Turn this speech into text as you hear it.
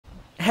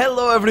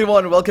Hello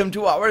everyone, welcome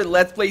to our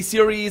Let's Play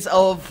series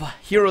of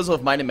Heroes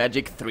of Might and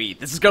Magic 3.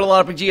 This is Colonel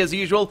RPG as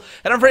usual,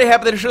 and I'm very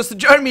happy that you chose to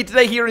join me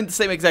today here in the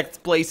same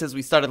exact place as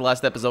we started the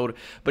last episode,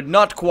 but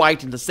not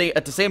quite at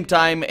the same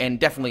time, and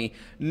definitely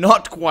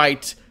not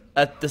quite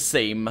at the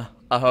same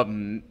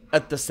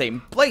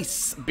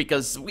place,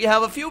 because we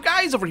have a few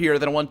guys over here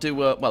that I want to,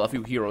 well, a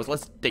few heroes.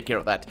 Let's take care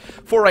of that.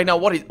 For right now,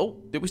 what is... Oh,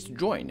 they wish to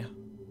join.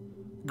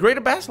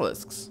 Greater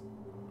Basilisks.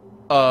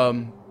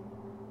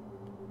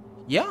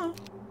 Yeah.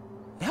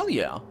 Hell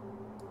yeah.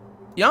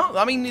 Yeah,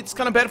 I mean, it's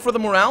kind of bad for the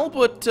morale,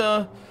 but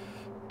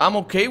I'm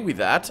okay with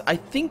that. I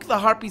think the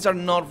Harpies are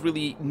not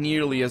really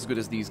nearly as good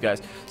as these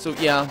guys. So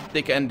yeah,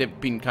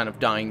 they've been kind of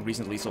dying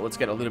recently, so let's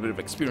get a little bit of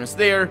experience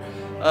there.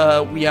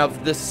 We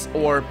have this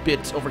ore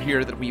bit over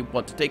here that we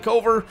want to take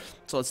over,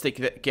 so let's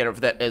take care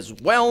of that as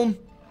well.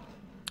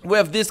 We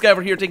have this guy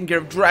over here taking care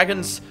of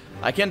dragons.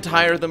 I can't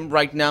hire them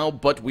right now,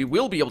 but we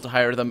will be able to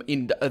hire them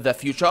in the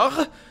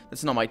future.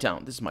 That's not my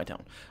town. This is my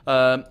town.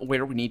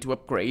 Where we need to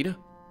upgrade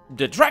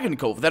the Dragon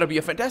Cove. That'll be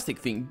a fantastic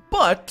thing.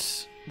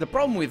 But the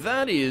problem with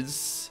that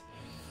is...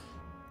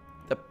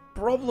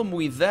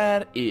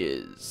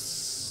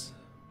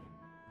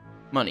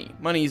 money.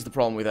 Money is the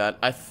problem with that.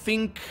 I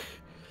think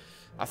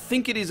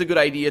it is a good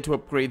idea to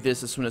upgrade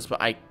this as soon as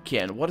I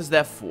can. What is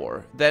that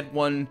for? That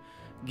one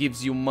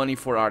gives you money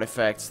for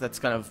artifacts. That's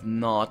kind of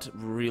not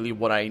really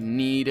what I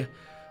need.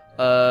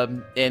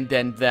 And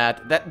then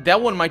that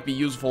one might be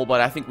useful,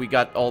 but I think we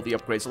got all the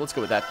upgrades, so let's go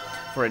with that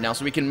for right now.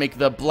 So we can make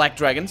the black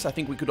dragons. I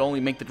think we could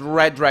only make the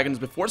red dragons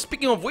before.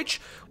 Speaking of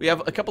which, we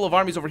have a couple of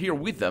armies over here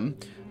with them,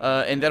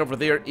 and that over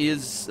there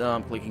is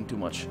I'm clicking too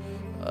much.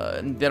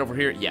 And that over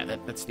here, yeah,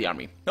 that's the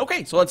army.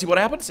 Okay, so let's see what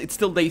happens. It's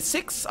still day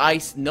 6. I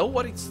know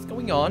what is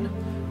going on.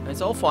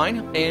 It's all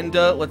fine, and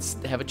let's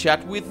have a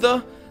chat with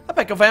a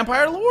pack of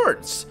vampire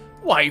lords.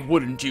 Why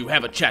wouldn't you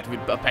have a chat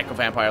with a pack of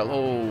vampire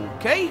lords?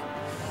 Okay.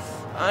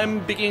 I'm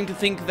beginning to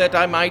think that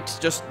I might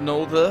just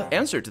know the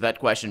answer to that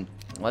question.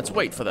 Let's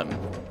wait for them.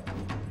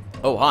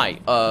 Oh, hi.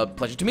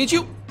 Pleasure to meet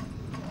you.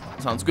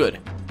 Sounds good.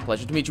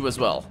 Pleasure to meet you as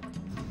well.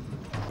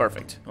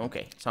 Perfect.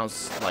 Okay.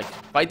 Sounds like...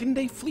 Why didn't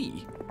they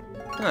flee?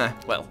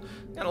 Well,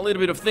 got a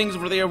little bit of things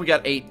over there. We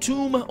got a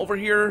tomb over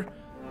here.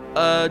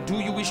 Do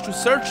you wish to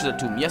search the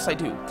tomb? Yes, I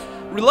do.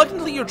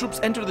 Reluctantly, your troops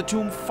enter the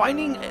tomb,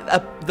 finding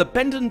the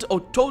pendant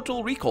of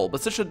total recall,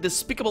 but such a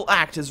despicable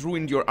act has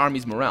ruined your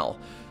army's morale.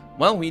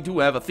 Well, we do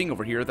have a thing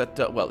over here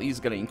that, well, is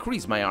going to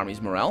increase my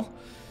army's morale.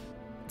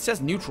 It says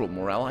neutral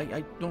morale.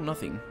 I know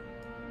nothing.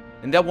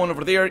 And that one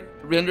over there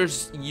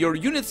renders your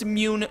units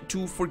immune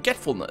to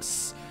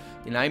forgetfulness.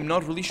 And I'm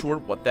not really sure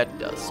what that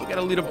does. So we got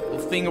a little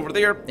thing over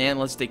there, and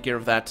let's take care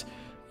of that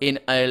in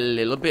a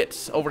little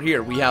bit. Over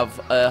here, we have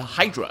a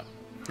Hydra.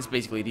 It's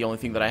basically the only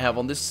thing that I have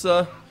on this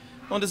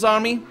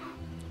army.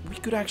 We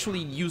could actually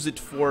use it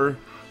for...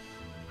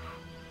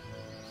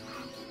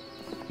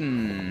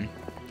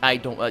 I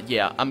don't...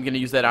 yeah, I'm gonna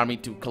use that army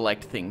to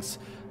collect things.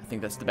 I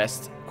think that's the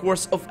best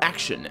course of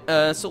action.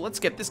 So let's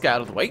get this guy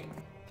out of the way.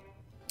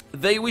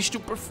 They wish to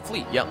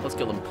flee. Yeah, let's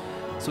kill them.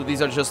 So these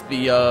are just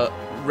the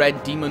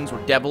red demons or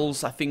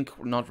devils. I think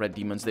not red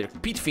demons. They're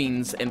peat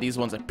fiends, and these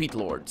ones are peat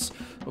lords.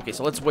 Okay,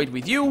 so let's wait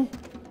with you.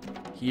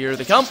 Here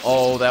they come.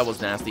 Oh, that was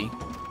nasty.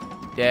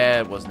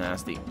 That was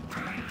nasty.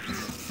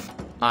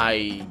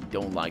 I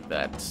don't like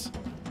that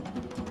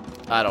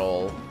at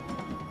all.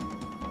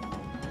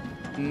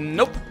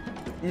 Nope.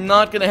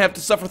 Not gonna have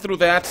to suffer through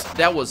that.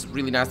 That was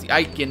really nasty.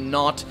 I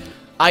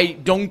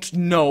don't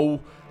know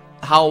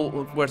how...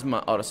 Where's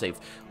my autosave?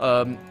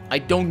 I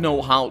don't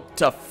know how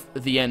tough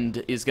the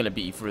end is gonna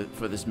be for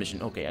this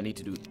mission. Okay, I need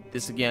to do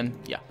this again.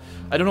 Yeah.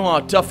 I don't know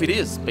how tough it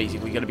is,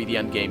 basically, gonna be the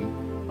end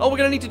game. Oh, we're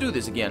gonna need to do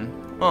this again.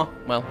 Oh,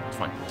 well, it's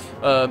fine.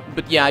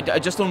 But yeah, I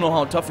just don't know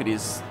how tough it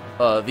is,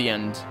 the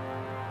end.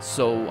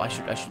 So I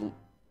should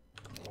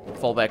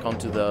fall back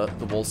onto the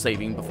wall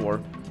saving before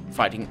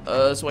fighting.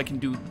 So I can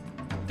do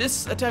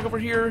this attack over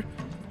here,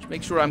 to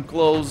make sure I'm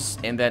close,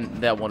 and then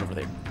that one over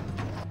there.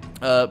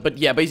 But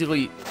yeah,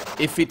 basically,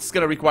 if it's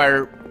gonna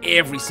require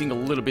every single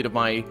little bit of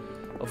my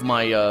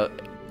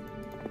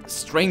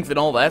strength and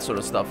all that sort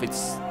of stuff,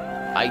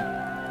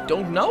 I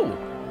don't know.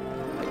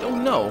 I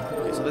don't know.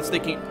 Okay, so that's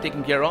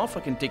taken care of. I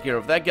can take care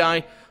of that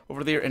guy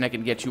over there, and I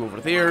can get you over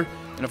there,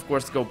 and of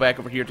course go back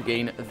over here to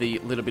gain the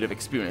little bit of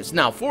experience.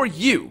 Now, for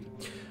you,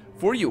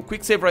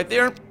 quick save right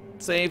there.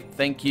 Save,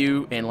 thank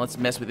you, and let's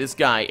mess with this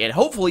guy, and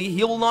hopefully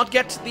he will not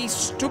get the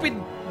stupid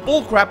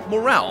bullcrap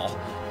morale,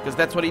 because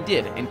that's what he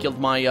did, and killed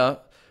my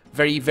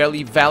very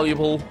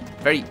valuable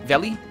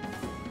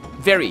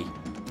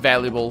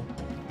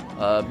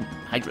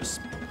Hydras.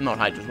 Not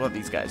Hydras, what are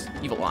these guys?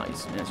 Evil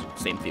Eyes. Yes,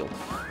 same deal.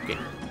 Okay.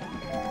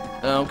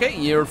 Okay,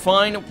 you're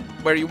fine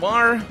where you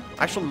are.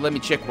 Actually, let me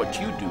check what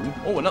you do.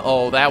 Oh, no.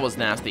 Oh, that was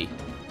nasty.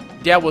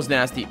 That was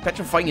nasty.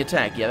 Petrifying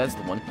attack. Yeah, that's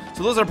the one.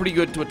 So those are pretty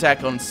good to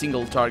attack on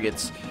single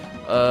targets.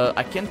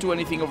 I can't do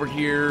anything over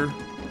here.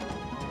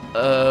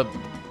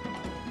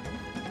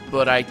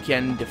 But I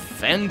can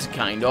defend,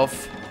 kind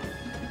of.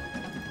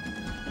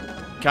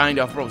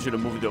 Probably should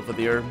have moved it over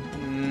there.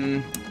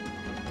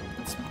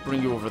 It's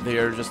bring you over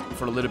there just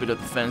for a little bit of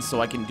defense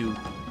so I can do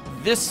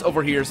this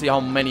over here, see how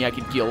many I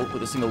can kill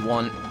with a single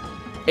one.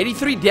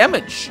 83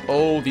 damage!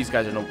 Oh, these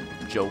guys are no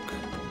joke.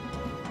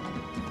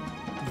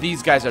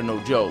 These guys are no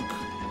joke.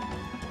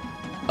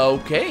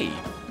 Okay.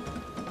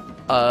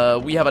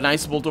 We have an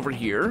ice bolt over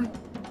here.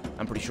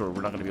 I'm pretty sure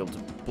we're not going to be able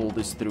to pull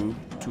this through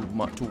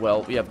too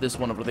well. We have this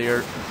one over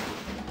there.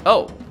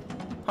 Oh.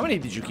 How many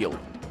did you kill?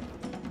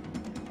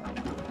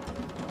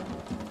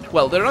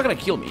 Well, they're not going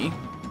to kill me.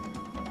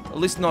 At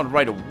least not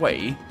right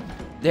away.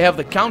 They have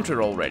the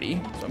counter already.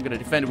 So I'm going to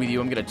defend with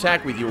you. I'm going to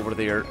attack with you over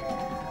there.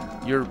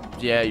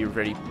 Yeah, you're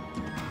ready.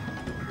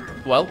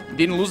 Well,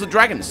 didn't lose the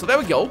dragon. So there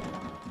we go.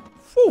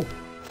 Whew.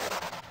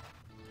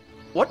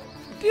 What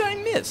did I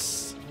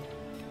miss?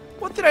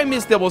 What did I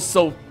miss that was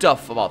so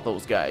tough about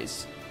those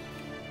guys?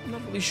 I'm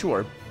not really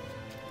sure.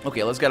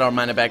 Okay, let's get our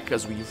mana back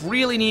because we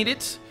really need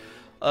it.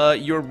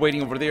 You're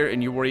waiting over there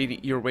and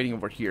you're waiting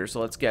over here. So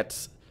let's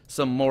get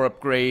some more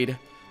upgrade.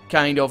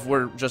 Kind of.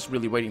 We're just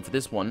really waiting for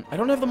this one. I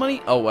don't have the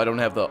money. Oh, I don't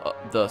have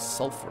the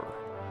sulfur.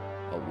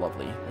 Oh,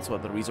 lovely. That's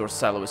what the resource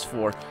silo is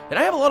for. And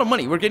I have a lot of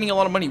money. We're getting a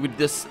lot of money with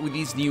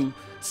these new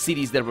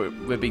cities that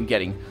we've been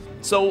getting.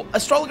 So,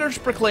 astrologers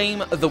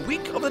proclaim the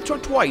week of the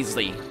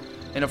Tortoisey.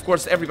 And of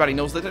course, everybody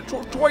knows that the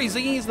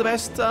Tortoisey is the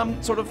best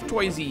sort of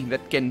Tortoisey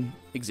that can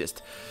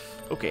exist.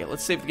 Okay,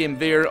 let's save the game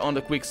there on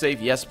the quick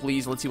save. Yes,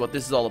 please. Let's see what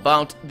this is all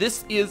about.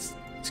 This is,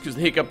 excuse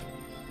the hiccup,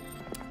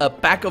 a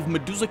pack of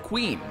Medusa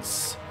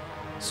Queens.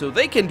 So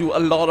they can do a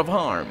lot of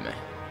harm.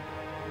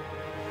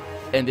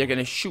 And they're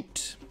gonna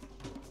shoot.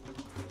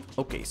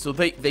 Okay, so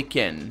they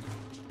can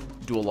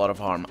do a lot of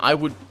harm. I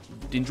would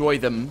enjoy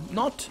them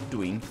not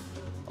doing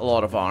a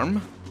lot of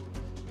harm.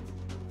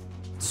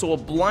 So a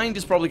blind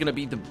is probably gonna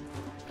be the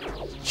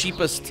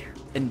cheapest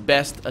and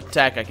best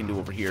attack I can do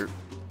over here.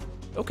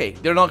 Okay,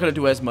 they're not gonna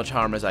do as much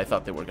harm as I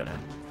thought they were gonna.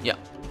 Yeah.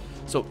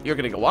 So you're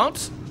gonna go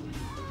out.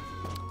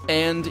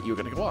 And you're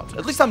gonna go out.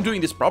 At least I'm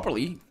doing this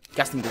properly.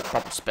 Casting the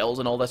proper spells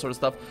and all that sort of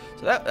stuff.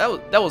 So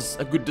that was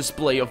a good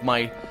display of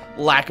my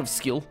lack of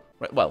skill.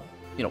 Right? Well,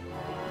 you know.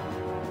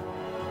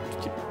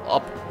 Keep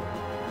up.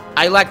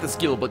 I lack the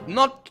skill, but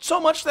not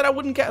so much that I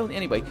wouldn't count.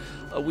 Anyway,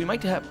 we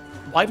might have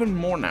Wyvern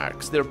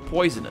Monarchs. They're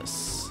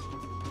poisonous.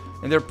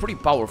 And they're pretty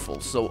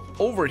powerful. So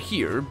over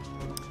here,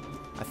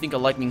 I think a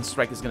lightning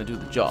strike is going to do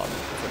the job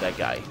for that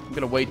guy. I'm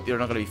going to wait. They're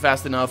not going to be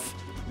fast enough.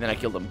 And then I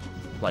kill them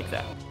like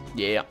that.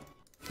 Yeah.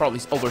 Probably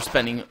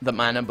overspending the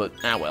mana, but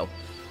well.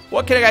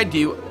 What can I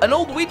do? An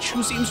old witch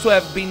who seems to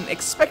have been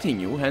expecting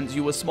you hands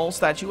you a small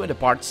statue and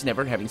departs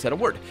never having said a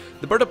word.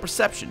 The Bird of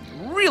Perception.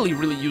 Really,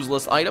 really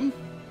useless item.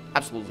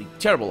 Absolutely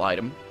terrible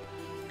item.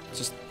 It's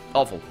just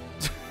awful.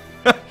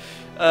 We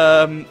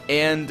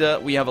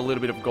have a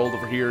little bit of gold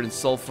over here and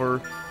sulfur,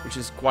 which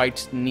is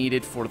quite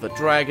needed for the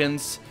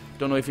dragons.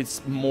 Don't know if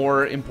it's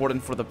more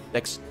important for the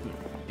best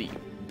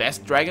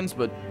dragons,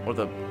 or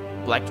the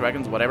black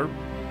dragons, whatever.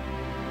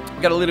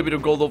 We got a little bit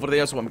of gold over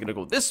there, so I'm gonna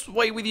go this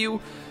way with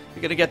you.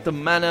 You're gonna get the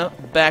mana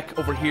back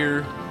over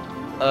here.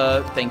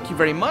 Thank you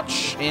very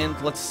much. And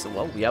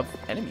well, we have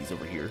enemies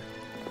over here.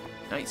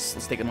 Nice,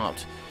 let's take them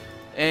out.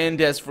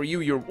 And as for you,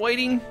 you're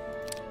waiting.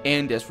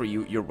 And as for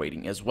you, you're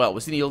waiting as well.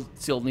 We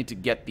still need to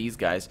get these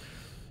guys.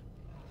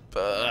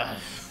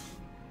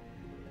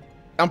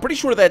 I'm pretty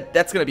sure that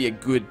that's gonna be a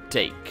good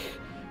take,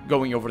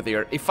 going over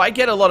there. If I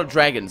get a lot of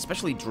dragons,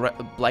 especially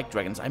black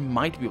dragons, I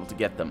might be able to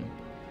get them.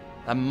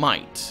 I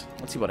might.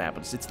 Let's see what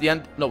happens. It's the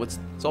end. No, it's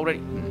already.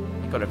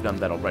 I could have done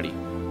that already.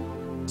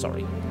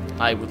 Sorry.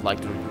 I would like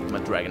to recruit my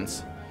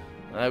dragons.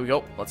 There we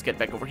go. Let's get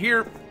back over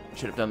here.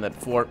 Should have done that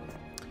before.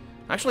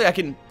 Actually, I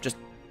can just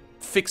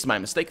fix my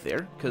mistake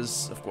there,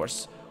 because, of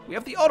course, we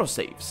have the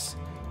autosaves.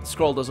 The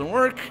scroll doesn't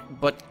work,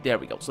 but there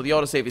we go. So the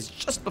autosave is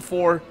just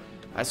before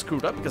I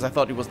screwed up, because I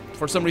thought it was,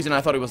 for some reason, I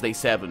thought it was day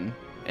 7,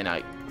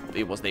 and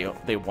it was day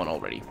 1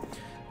 already.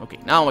 Okay,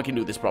 now I can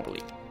do this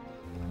properly.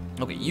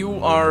 Okay, you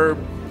are...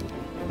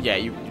 Yeah,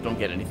 you don't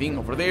get anything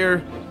over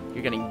there.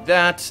 You're getting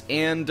that,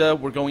 and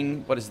we're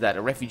going... What is that?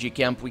 A refugee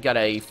camp. We got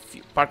a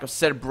park of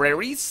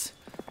Cerberus,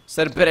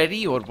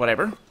 or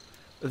whatever.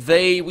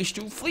 They wish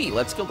to flee.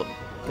 Let's kill them,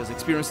 because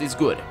experience is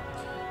good,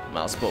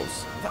 I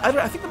suppose.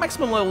 I think the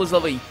maximum level is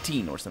level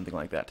 18 or something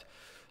like that.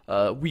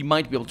 We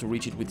might be able to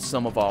reach it with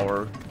some of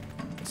our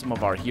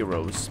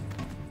heroes.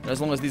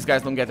 As long as these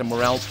guys don't get a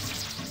morale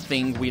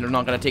thing, we are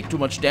not going to take too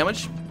much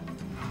damage.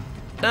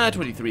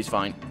 23 is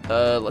fine.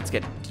 Let's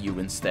get you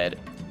instead,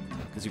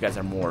 because you guys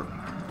are more...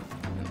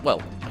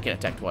 Well, I can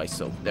attack twice,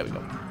 so there we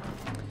go.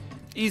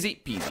 Easy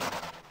peasy.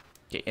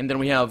 Okay, and then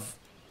we have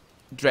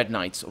Dread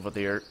Knights over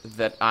there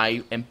that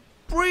I am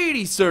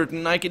pretty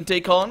certain I can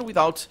take on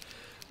without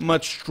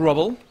much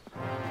trouble.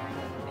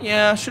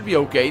 Yeah, should be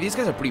okay. These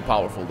guys are pretty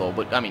powerful, though,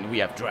 but, I mean, we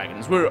have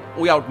dragons.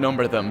 We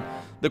outnumber them.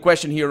 The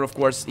question here, of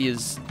course,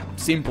 is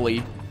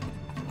simply,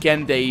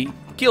 can they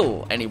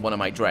kill any one of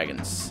my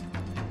dragons?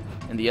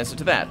 And the answer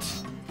to that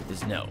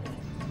is no.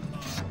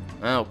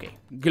 Okay,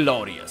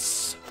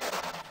 glorious.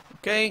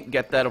 Okay,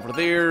 get that over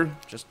there,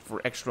 just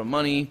for extra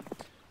money.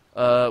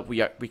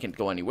 We can't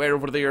go anywhere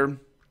over there.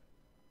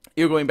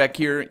 You're going back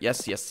here.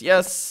 Yes, yes,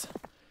 yes.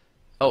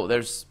 Oh,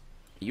 there's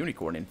a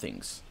unicorn in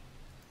things.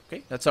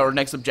 Okay, that's our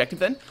next objective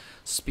then.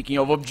 Speaking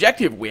of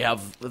objective, we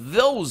have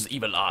those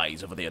evil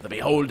eyes over there, the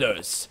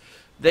beholders.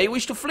 They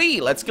wish to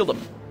flee. Let's kill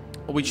them.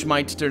 Which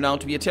might turn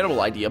out to be a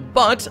terrible idea.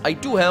 But I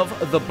do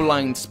have the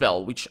blind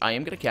spell, which I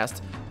am going to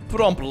cast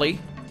promptly.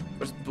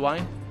 Do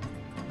I?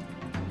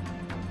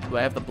 Do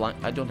I have the blind?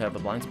 I don't have the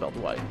blind spell,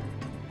 do I?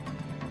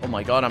 Oh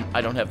my god,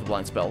 I don't have the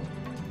blind spell.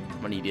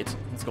 I'm an idiot.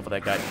 Let's go for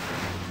that guy.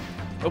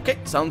 Okay,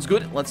 sounds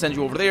good. Let's send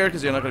you over there,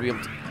 because you're not going to be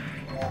able to...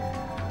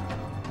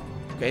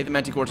 Okay, the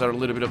manticores are a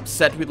little bit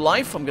upset with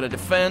life. I'm going to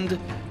defend.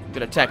 I'm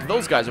going to attack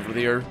those guys over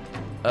there.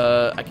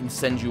 I can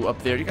send you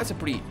up there. You guys are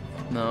pretty...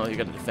 No, you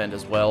got to defend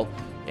as well.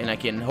 And I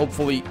can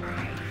hopefully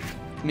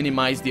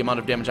minimize the amount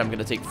of damage I'm going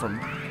to take from...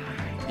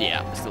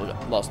 Yeah, I still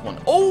lost one.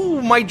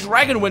 Oh, my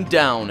dragon went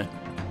down.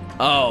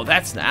 Oh,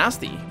 that's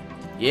nasty.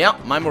 Yeah,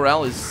 my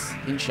morale is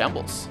in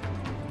shambles.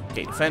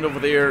 Okay, defend over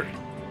there.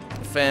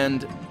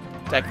 Defend.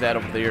 Attack that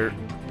over there.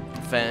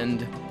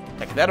 Defend.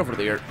 Attack that over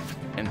there.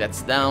 And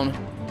that's down.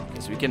 Okay,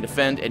 so we can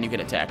defend and you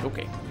can attack.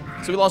 Okay.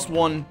 So we lost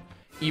one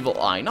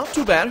evil eye. Not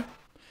too bad.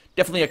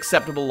 Definitely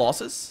acceptable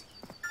losses.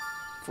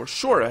 For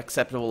sure,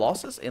 acceptable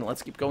losses. And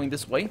let's keep going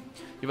this way.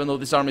 Even though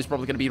this army is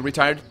probably going to be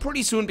retired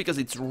pretty soon because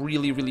it's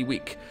really, really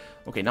weak.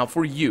 Okay, now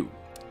for you.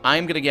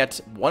 I'm going to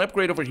get one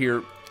upgrade over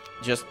here.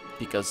 Just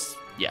because,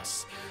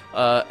 yes.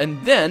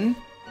 And then,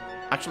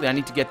 actually, I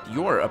need to get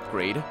your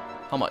upgrade.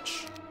 How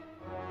much?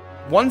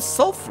 1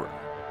 sulfur.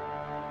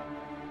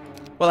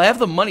 Well, I have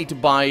the money to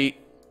buy...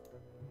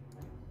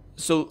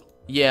 So,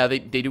 yeah, they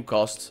do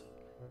cost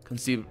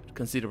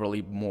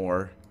considerably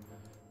more.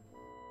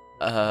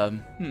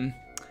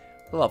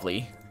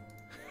 Lovely.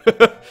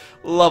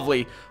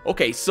 Lovely.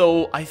 Okay,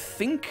 so I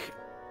think...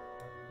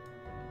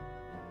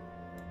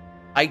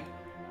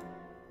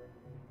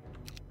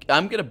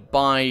 I'm gonna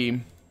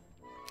buy...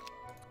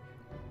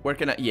 Where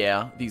can I...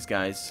 Yeah, these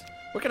guys.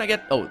 Where can I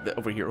get... Oh,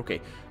 over here. Okay.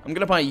 I'm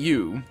gonna buy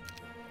you.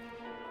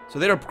 So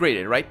they're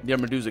upgraded, right? They're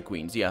Medusa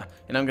Queens, yeah.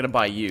 And I'm gonna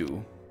buy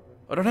you.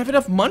 I don't have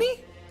enough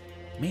money?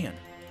 Man.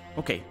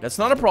 Okay, that's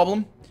not a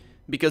problem.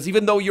 Because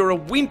even though you're a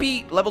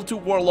wimpy level 2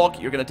 warlock,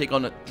 you're gonna take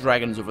on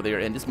dragons over there.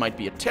 And this might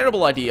be a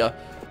terrible idea.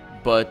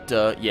 But,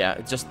 yeah,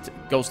 it just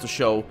goes to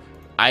show...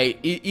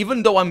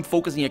 even though I'm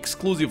focusing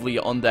exclusively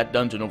on that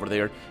dungeon over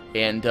there,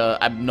 and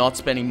I'm not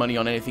spending money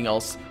on anything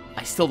else,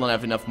 I still don't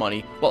have enough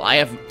money. Well, I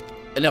have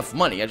enough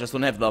money, I just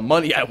don't have the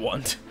money I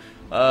want.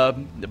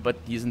 But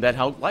isn't that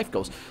how life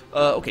goes?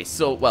 Okay,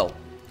 so, well,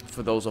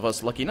 for those of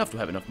us lucky enough to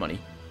have enough money.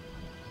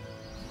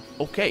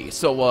 Okay,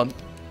 so,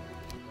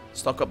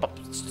 stock up.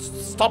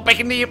 Stop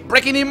breaking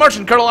the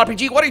immersion, Colonel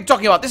RPG. What are you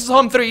talking about? This is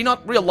HoMM3,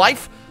 not real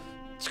life.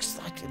 It's just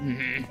like...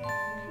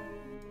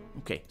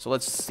 Okay, so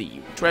let's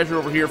see. Treasure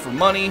over here for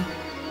money.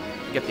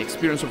 Get the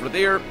experience over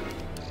there.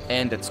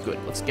 And that's good.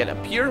 Let's get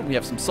up here. We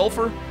have some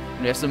sulfur.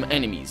 And we have some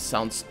enemies.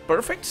 Sounds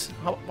perfect.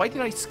 Why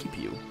did I skip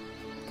you?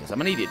 Because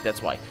I'm an idiot,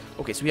 that's why.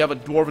 Okay, so we have a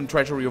dwarven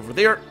treasury over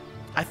there.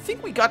 I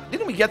think we got...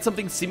 Didn't we get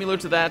something similar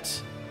to that?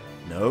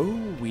 No,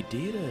 we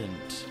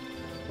didn't.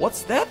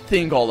 What's that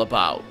thing all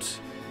about?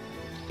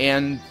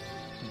 And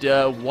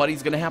what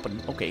is going to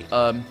happen? Okay,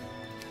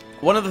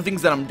 one of the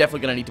things that I'm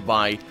definitely going to need to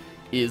buy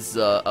is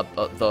the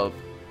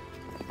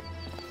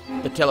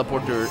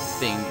teleporter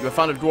thing. You have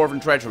found a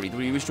dwarven treasury. Do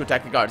you wish to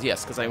attack the guards?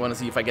 Yes, because I want to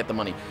see if I get the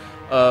money.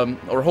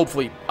 Or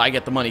hopefully I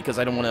get the money, because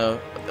I don't want to...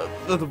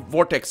 The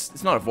vortex...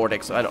 It's not a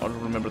vortex. I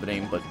don't remember the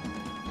name, but...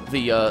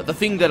 The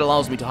thing that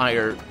allows me to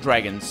hire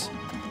dragons.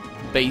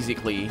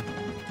 Basically,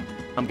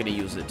 I'm going to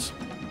use it.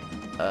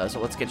 So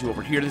let's get you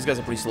over here. These guys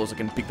are pretty slow, so I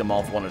can pick them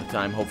off one at a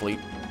time, hopefully.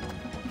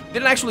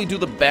 Didn't actually do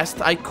the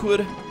best I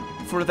could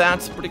for that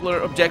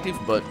particular objective,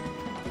 but...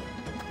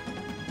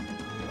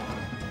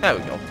 There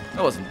we go.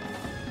 That wasn't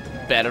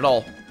bad at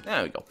all.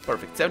 There we go.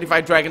 Perfect.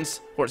 75 dragons,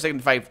 or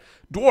 75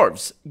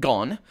 dwarves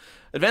gone.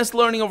 Advanced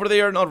learning over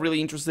there, not really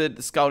interested.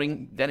 The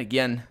scouting, then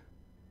again,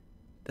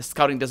 the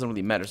scouting doesn't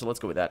really matter, so let's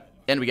go with that.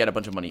 And we get a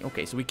bunch of money.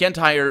 Okay, so we can't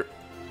hire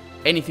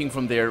anything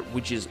from there,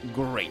 which is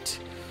great.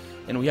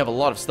 And we have a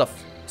lot of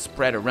stuff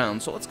spread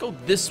around, so let's go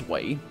this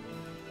way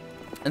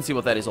and see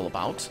what that is all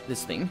about,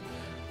 this thing.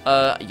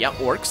 Yeah,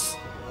 orcs.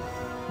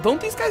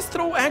 Don't these guys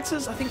throw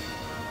axes? I think,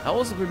 I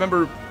always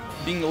remember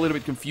being a little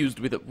bit confused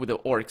with the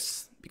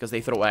orcs, because they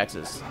throw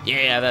axes.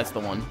 Yeah, that's the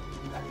one.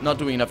 Not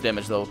doing enough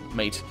damage though,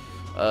 mate.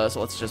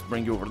 So let's just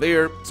bring you over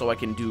there, so I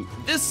can do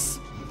this.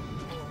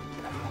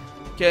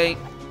 Okay,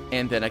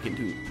 and then I can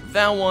do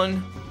that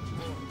one.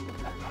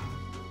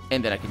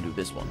 And then I can do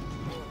this one.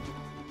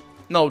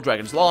 No,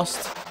 dragons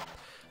lost.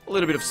 A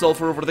little bit of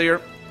sulfur over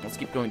there. Let's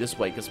keep going this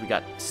way, because we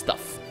got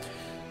stuff.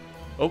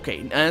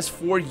 Okay, as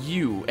for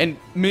you, and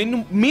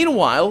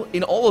meanwhile,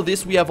 in all of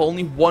this, we have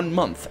only 1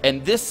 month,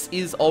 and this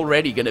is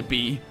already gonna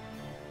be,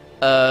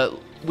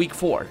 week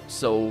 4,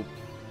 so,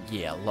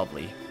 yeah,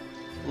 lovely.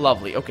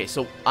 Lovely. Okay,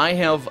 so I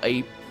have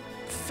a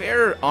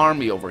fair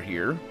army over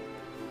here,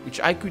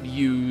 which I could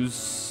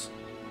use,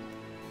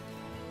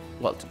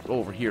 well, to go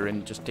over here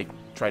and just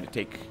try to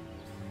take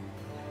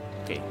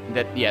Okay,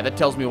 that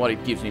tells me what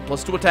it gives me.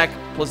 +2 attack,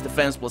 plus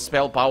defense, plus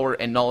spell power,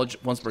 and knowledge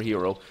once per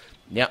hero.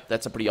 Yeah,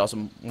 that's a pretty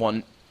awesome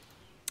one.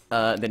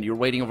 Then you're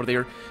waiting over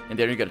there, and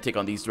then you're gonna take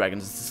on these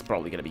dragons. This is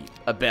probably gonna be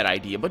a bad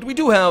idea, but we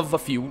do have a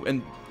few,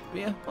 and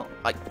yeah,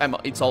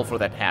 well, it's all for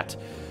that hat.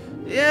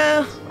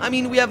 Yeah, I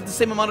mean, we have the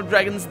same amount of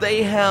dragons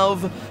they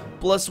have,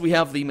 plus we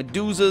have the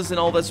Medusas and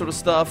all that sort of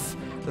stuff.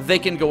 They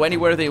can go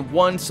anywhere they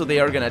want, so they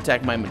are gonna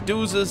attack my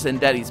Medusas, and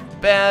that is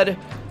bad.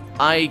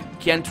 I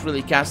can't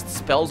really cast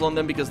spells on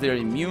them because they're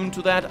immune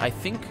to that, I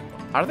think.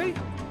 Are they?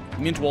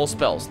 Immune to all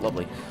spells,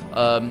 lovely.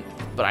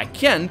 But I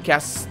can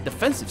cast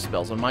defensive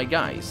spells on my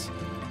guys,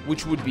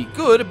 which would be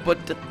good,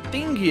 but the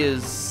thing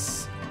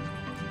is,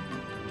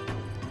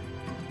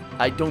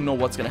 I don't know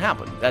what's gonna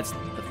happen. That's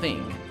the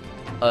thing.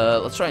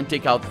 Let's try and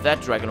take out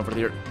that dragon over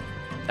there.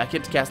 I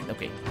can't cast...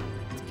 Okay.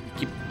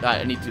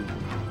 I need to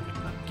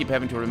keep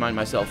having to remind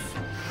myself.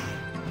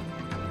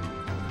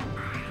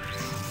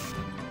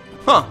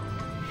 Huh.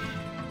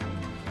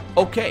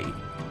 Okay.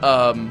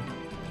 So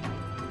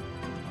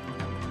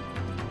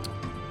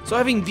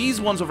having these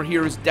ones over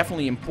here is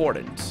definitely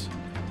important,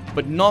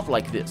 but not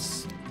like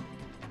this.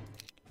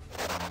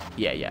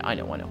 Yeah, I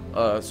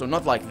know. So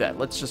not like that.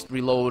 Let's just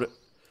reload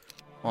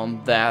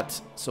on that.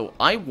 So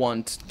I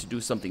want to do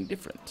something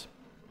different.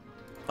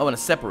 I want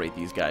to separate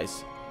these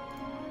guys.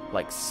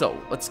 Like so.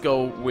 Let's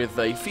go with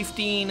a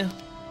 15.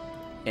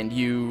 And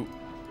you...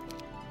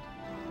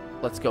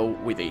 Let's go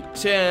with a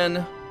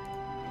 10.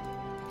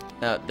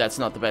 That's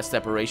not the best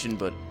separation,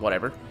 but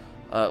whatever.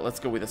 Let's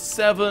go with a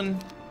 7.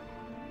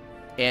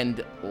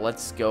 And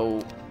let's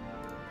go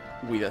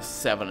with a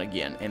 7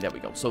 again. And there we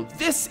go. So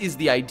this is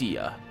the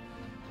idea.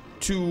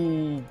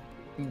 To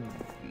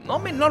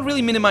not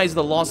really minimize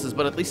the losses,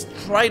 but at least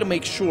try to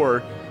make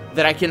sure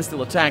that I can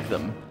still attack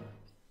them,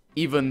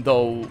 even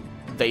though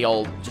they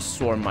all just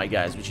swarm my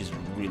guys, which is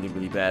really,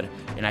 really bad,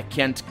 and I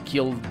can't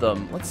kill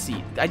them. Let's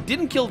see. I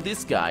didn't kill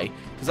this guy,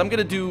 because I'm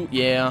gonna do...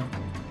 Yeah,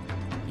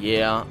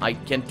 I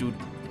can't do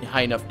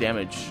high enough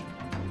damage.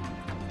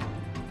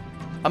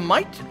 I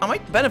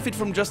might benefit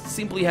from just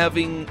simply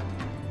having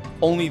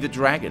only the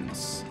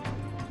dragons.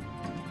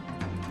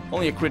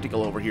 Only a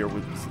critical over here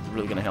is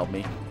really gonna help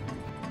me.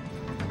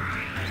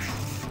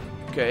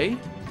 Okay.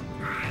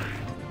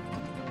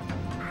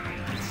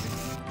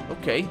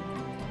 Okay.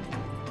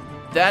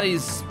 That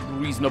is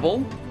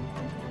reasonable.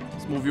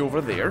 Let's move you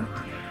over there.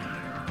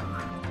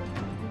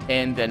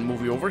 And then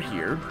move you over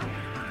here.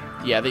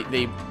 Yeah,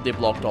 they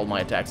blocked all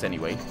my attacks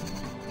anyway.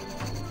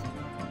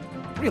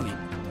 Really?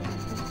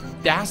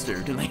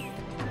 Dastardly.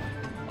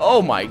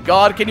 Oh my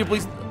god, can you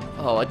please...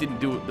 Oh, I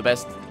didn't do the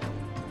best.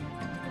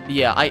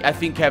 Yeah, I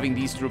think having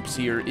these troops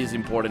here is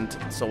important,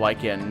 so I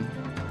can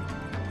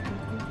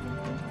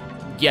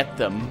get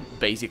them,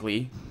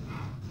 basically.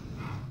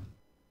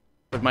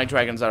 But my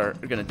dragons are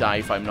gonna die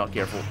if I'm not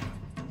careful.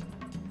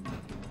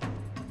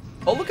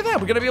 Oh, look at that!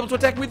 We're gonna be able to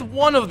attack with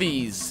one of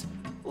these!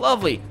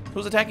 Lovely!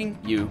 Who's attacking?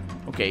 You.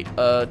 Okay,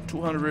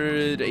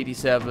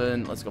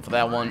 287. Let's go for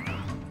that one.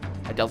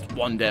 I dealt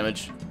 1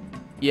 damage.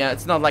 Yeah,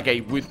 it's not like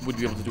I would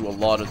be able to do a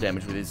lot of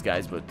damage with these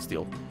guys, but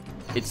still.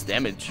 It's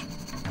damage.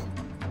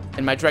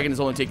 And my dragon is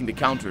only taking the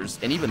counters,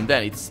 and even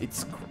then,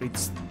 it's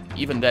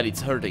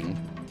hurting.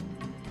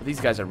 But these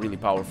guys are really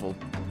powerful.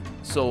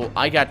 So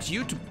I got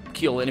you to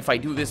kill, and if I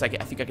do this, I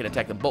think I can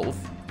attack them both.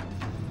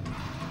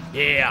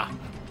 Yeah.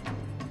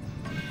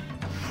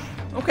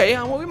 Okay,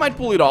 well, we might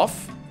pull it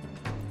off.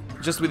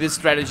 Just with this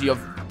strategy of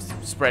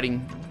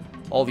spreading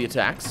all the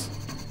attacks.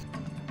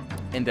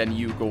 And then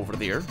you go over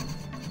there.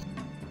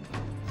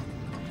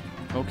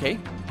 Okay.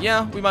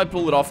 Yeah, we might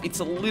pull it off. It's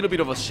a little bit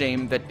of a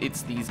shame that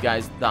it's these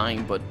guys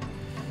dying, but...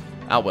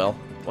 Ah, well.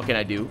 What can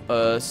I do?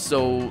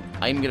 So...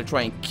 I'm gonna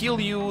try and kill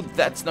you.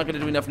 That's not gonna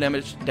do enough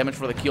damage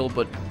for the kill,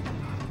 but...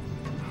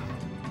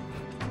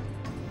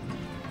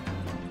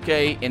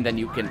 Okay, and then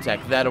you can attack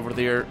that over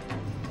there.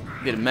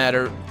 Didn't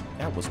matter.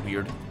 That was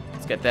weird.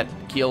 Let's get that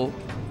kill.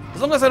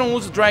 As long as I don't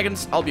lose the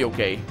dragons, I'll be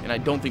okay. And I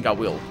don't think I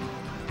will.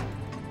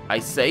 I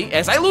say,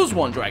 as I lose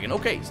 1 dragon.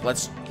 Okay, so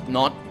let's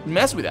not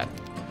mess with that.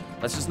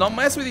 Let's just not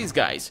mess with these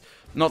guys.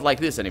 Not like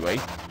this, anyway.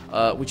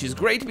 Which is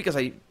great, because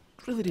I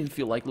really didn't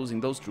feel like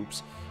losing those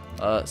troops.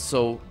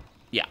 So,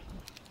 yeah.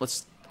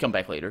 Let's come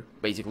back later,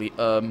 basically.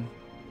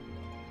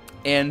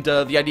 And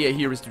the idea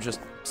here is to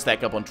just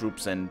stack up on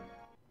troops and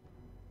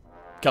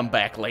come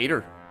back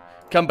later.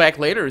 Come back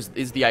later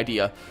is the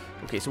idea.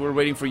 Okay, so we're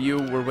waiting for you.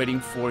 We're waiting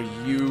for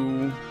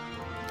you.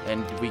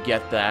 And we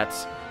get that.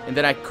 And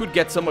then I could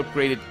get some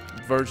upgraded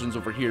versions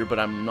over here, but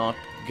I'm not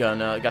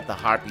gonna. I got the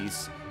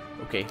harpies.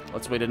 Okay,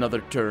 let's wait another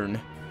turn.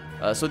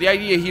 So the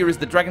idea here is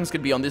the dragons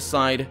could be on this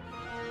side.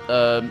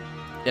 And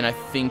I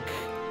think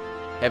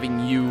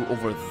having you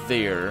over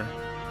there.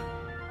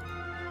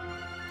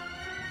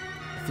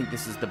 I think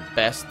this is the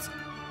best.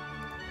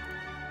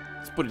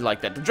 Let's put it like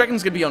that. The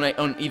dragons could be on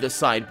either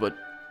side, but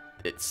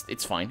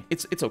it's fine.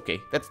 It's okay.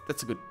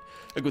 That's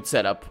a good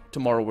setup.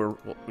 Tomorrow we're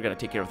gonna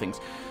take care of things.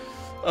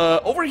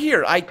 Over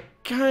here, I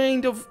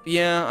kind of...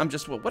 Yeah, I'm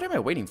just... What am I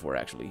waiting for,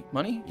 actually?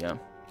 Money?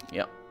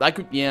 Yeah. I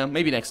could... Yeah,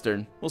 maybe next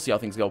turn. We'll see how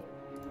things go.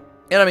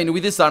 And I mean,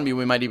 with this army,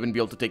 we might even be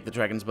able to take the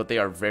dragons, but they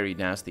are very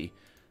nasty.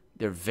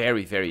 They're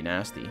very, very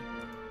nasty.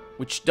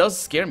 Which does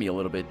scare me a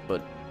little bit,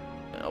 but...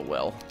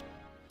 well.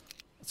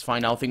 Let's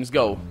find how things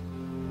go.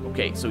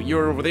 Okay, so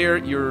you're over there,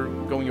 you're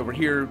going over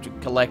here to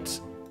collect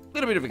a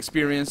little bit of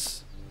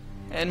experience.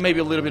 And maybe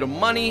a little bit of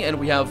money, and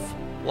we have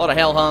a lot of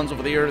hellhounds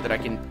over there that I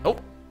can... Oh!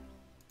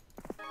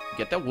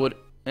 Get that wood.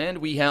 And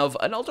we have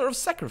an altar of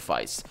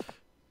sacrifice.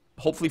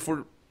 Hopefully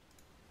for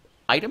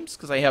items,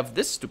 because I have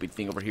this stupid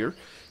thing over here.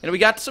 And we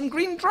got some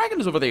green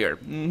dragons over there.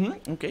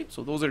 Okay,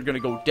 so those are gonna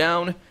go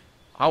down.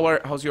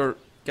 How's your...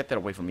 Get that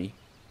away from me.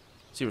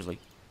 Seriously.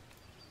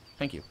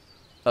 Thank you.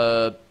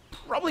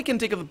 Probably can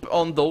take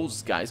on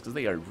those guys, because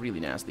they are really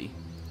nasty.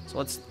 So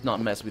let's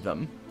not mess with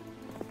them.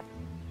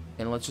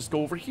 And let's just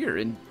go over here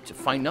and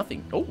find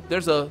nothing. Oh,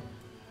 there's a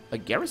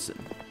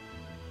garrison.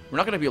 We're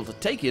not gonna be able to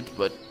take it,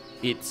 but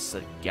it's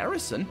a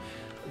garrison.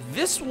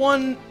 This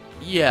one...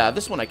 Yeah,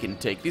 this one I can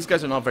take. These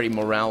guys are not very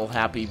morale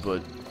happy,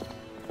 but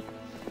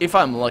if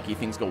I'm lucky,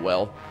 things go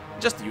well.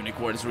 Just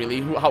unicorns,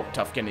 really. How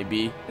tough can they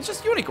be? It's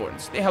just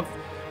unicorns. They have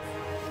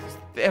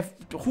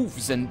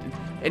hooves and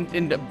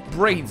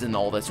braids and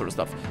all that sort of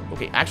stuff.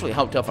 Okay, actually,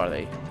 how tough are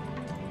they?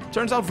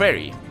 Turns out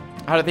very.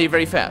 Are they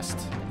very fast?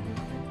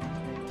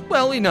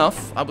 Well,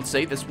 enough, I would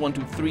say. This 1,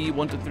 2, 3,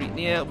 1, 2, 3.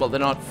 Yeah, well, they're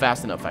not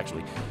fast enough,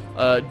 actually.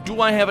 Do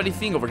I have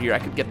anything over here? I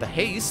could get the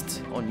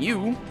haste on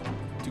you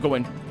to go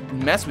and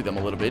mess with them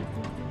a little bit.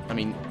 I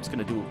mean, it's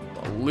gonna do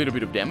a little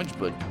bit of damage,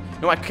 but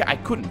no, I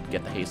couldn't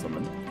get the haste on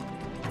them.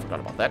 Forgot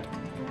about that.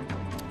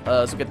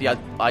 So get the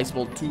ice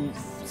ball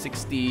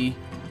 260,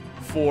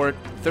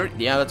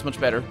 430. Yeah, that's much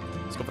better.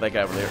 Let's go for that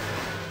guy over there.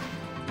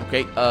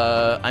 Okay,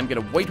 I'm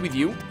gonna wait with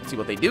you, see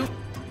what they do.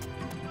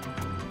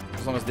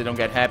 As long as they don't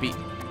get happy.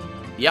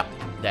 Yeah,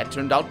 that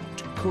turned out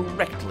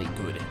correctly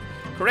good.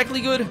 Correctly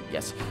good?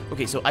 Yes.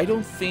 Okay, so I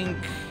don't think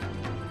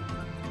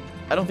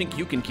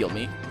you can kill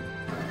me.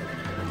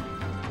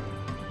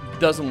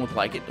 Doesn't look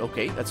like it.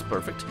 Okay, that's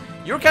perfect.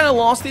 You're kind of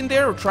lost in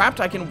there or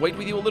trapped. I can wait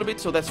with you a little bit,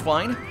 so that's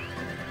fine.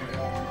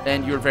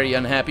 And you're very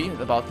unhappy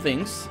about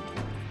things.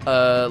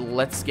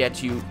 Let's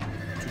get you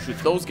to shoot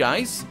those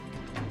guys.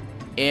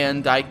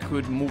 And I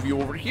could move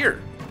you over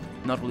here.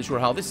 Not really sure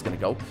how this is going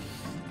to go.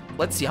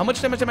 Let's see. How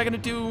much damage am I going to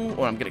do?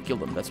 Or I'm going to kill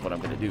them. That's what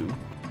I'm going to do.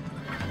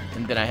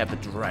 And then I have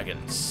the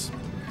dragons.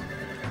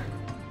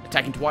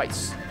 Attacking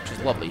twice, which is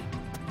lovely.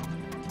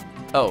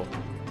 Oh.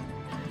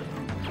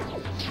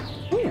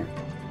 Ooh.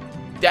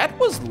 That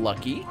was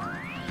lucky.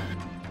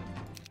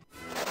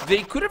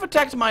 They could have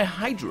attacked my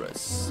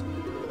hydras.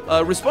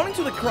 Responding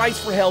to the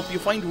cries for help, you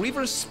find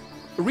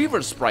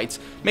river sprites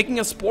making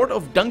a sport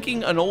of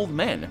dunking an old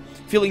man.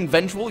 Feeling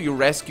vengeful, you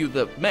rescue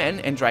the man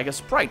and drag a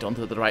sprite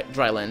onto the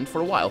dry land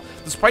for a while.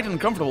 The sprite,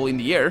 uncomfortable in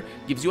the air,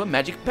 gives you a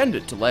magic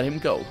pendant to let him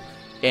go.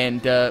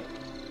 And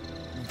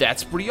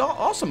that's pretty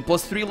awesome.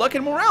 Plus 3 luck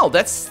and morale.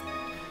 It's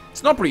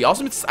not pretty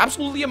awesome, it's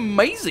absolutely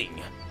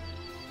amazing.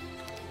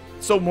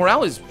 So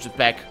morale is just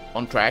back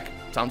on track.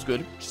 Sounds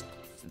good.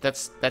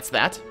 That's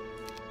that.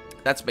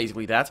 That's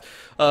basically that.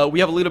 We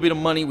have a little bit of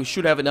money. We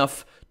should have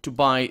enough to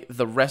buy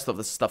the rest of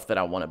the stuff that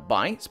I want to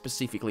buy.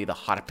 Specifically the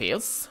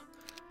harpies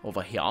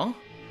over here.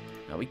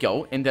 There we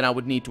go. And then I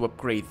would need to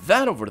upgrade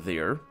that over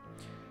there.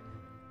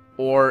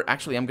 Or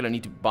actually I'm going to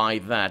need to buy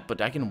that,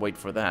 but I can wait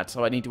for that.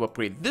 So I need to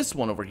upgrade this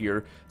one over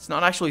here. It's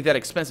not actually that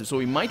expensive, so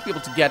we might be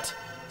able to get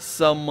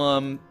some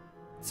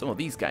of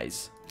these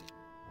guys.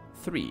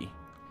 3.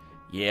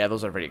 Yeah,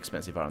 those are very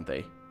expensive, aren't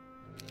they?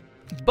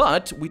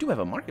 But we do have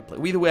a marketplace.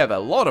 We do have a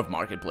lot of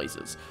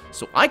marketplaces,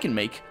 so I can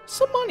make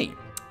some money,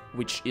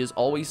 which is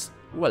always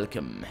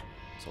welcome.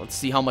 So let's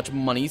see how much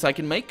monies I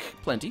can make.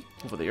 Plenty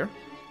over there.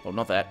 Oh,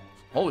 not that.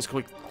 Always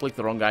click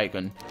the wrong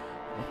icon.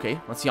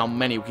 Okay, let's see how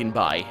many we can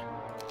buy.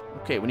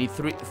 Okay, we need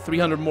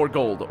 300 more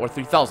gold, or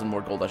 3,000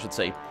 more gold, I should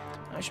say.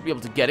 I should be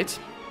able to get it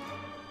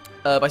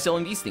by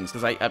selling these things,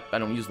 because I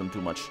don't use them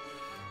too much.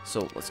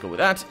 So let's go with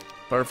that.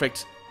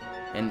 Perfect.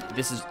 And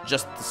this is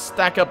just to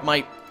stack up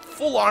my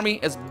full army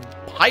as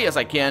high as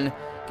I can.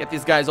 Get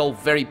these guys all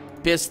very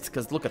pissed,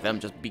 because look at them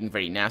just being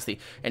very nasty.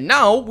 And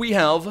now we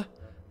have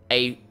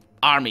a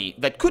army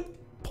that could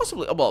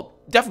possibly, well,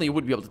 definitely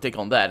would be able to take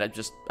on that.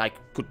 I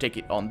could take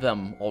it on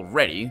them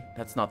already.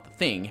 That's not the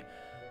thing.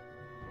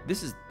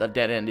 This is a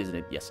dead end, isn't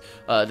it? Yes.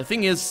 The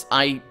thing is,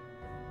 I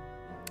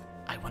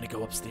want to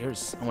go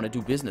upstairs. I want to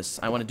do business.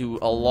 I want to do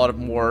a lot of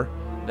more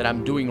that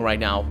I'm doing right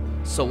now.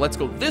 So let's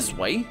go this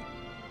way.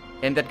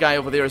 And that guy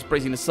over there is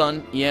praising the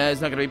sun. Yeah,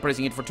 he's not going to be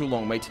praising it for too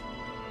long, mate.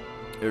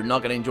 You're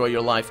not going to enjoy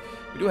your life.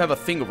 We do have a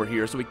thing over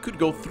here, so we could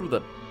go through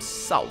the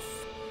south.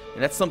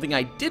 And that's something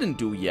I didn't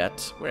do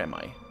yet. Where am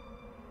I?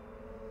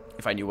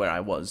 If I knew where I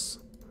was.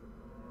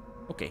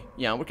 Okay,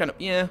 yeah, we're kind of...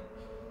 Yeah.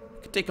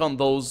 We could take on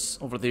those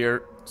over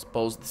there.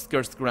 Suppose this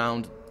cursed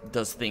ground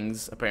does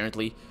things,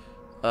 apparently.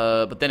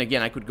 But then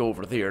again, I could go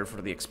over there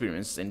for the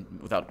experience, and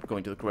without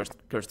going to the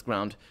cursed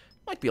ground,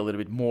 might be a little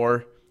bit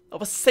more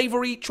of a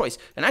savory choice.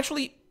 And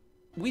actually,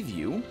 with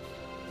you,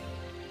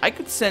 I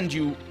could send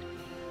you...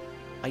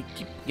 I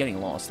keep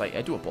getting lost.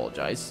 I do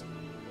apologize.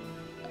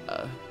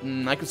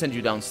 I could send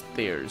you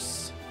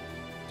downstairs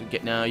to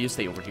get... No, you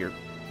stay over here.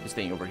 You're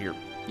staying over here.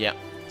 Yeah,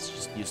 it's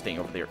just you staying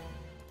over there.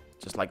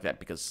 Just like that,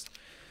 because...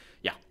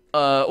 Yeah.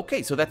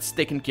 Okay, so that's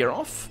taken care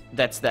of.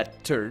 That's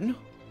that turn.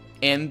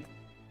 And...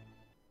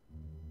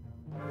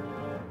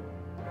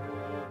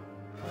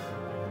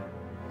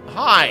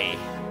 Hi!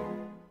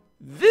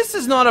 This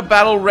is not a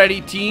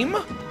battle-ready team!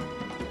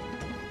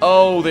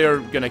 Oh, they're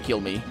gonna kill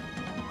me.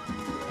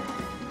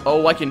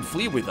 Oh, I can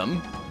flee with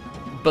them.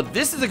 But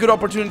this is a good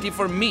opportunity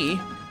for me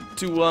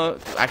to,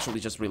 actually,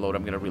 just reload.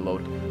 I'm gonna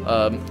reload.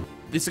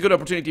 This is a good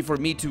opportunity for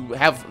me to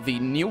have the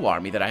new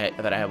army that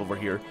I have over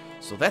here.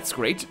 So that's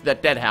great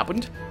that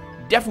happened.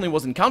 Definitely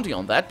wasn't counting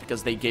on that,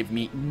 because they gave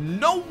me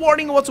no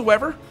warning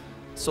whatsoever.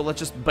 So let's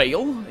just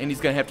bail, and he's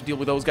gonna have to deal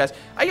with those guys.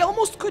 I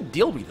almost could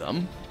deal with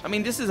them. I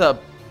mean, this is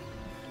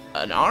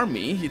an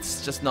army.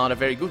 It's just not a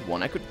very good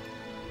one. I could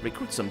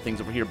recruit some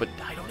things over here, but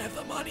I don't have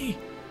the money.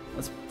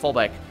 Let's fall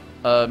back.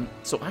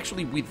 So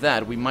actually, with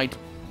that, we might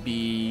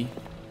be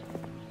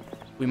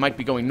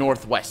going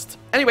northwest.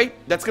 Anyway,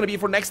 that's gonna be it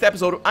for next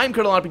episode. I'm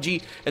Colonel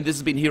RPG, and this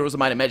has been Heroes of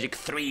Might and Magic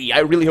 3. I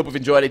really hope you've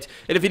enjoyed it,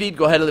 and if you did,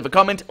 go ahead and leave a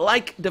comment,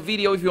 like the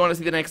video if you want to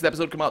see the next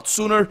episode come out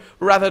sooner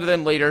rather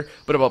than later.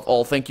 But above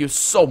all, thank you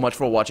so much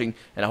for watching,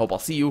 and I hope I'll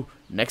see you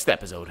next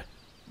episode.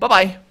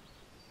 Bye-bye!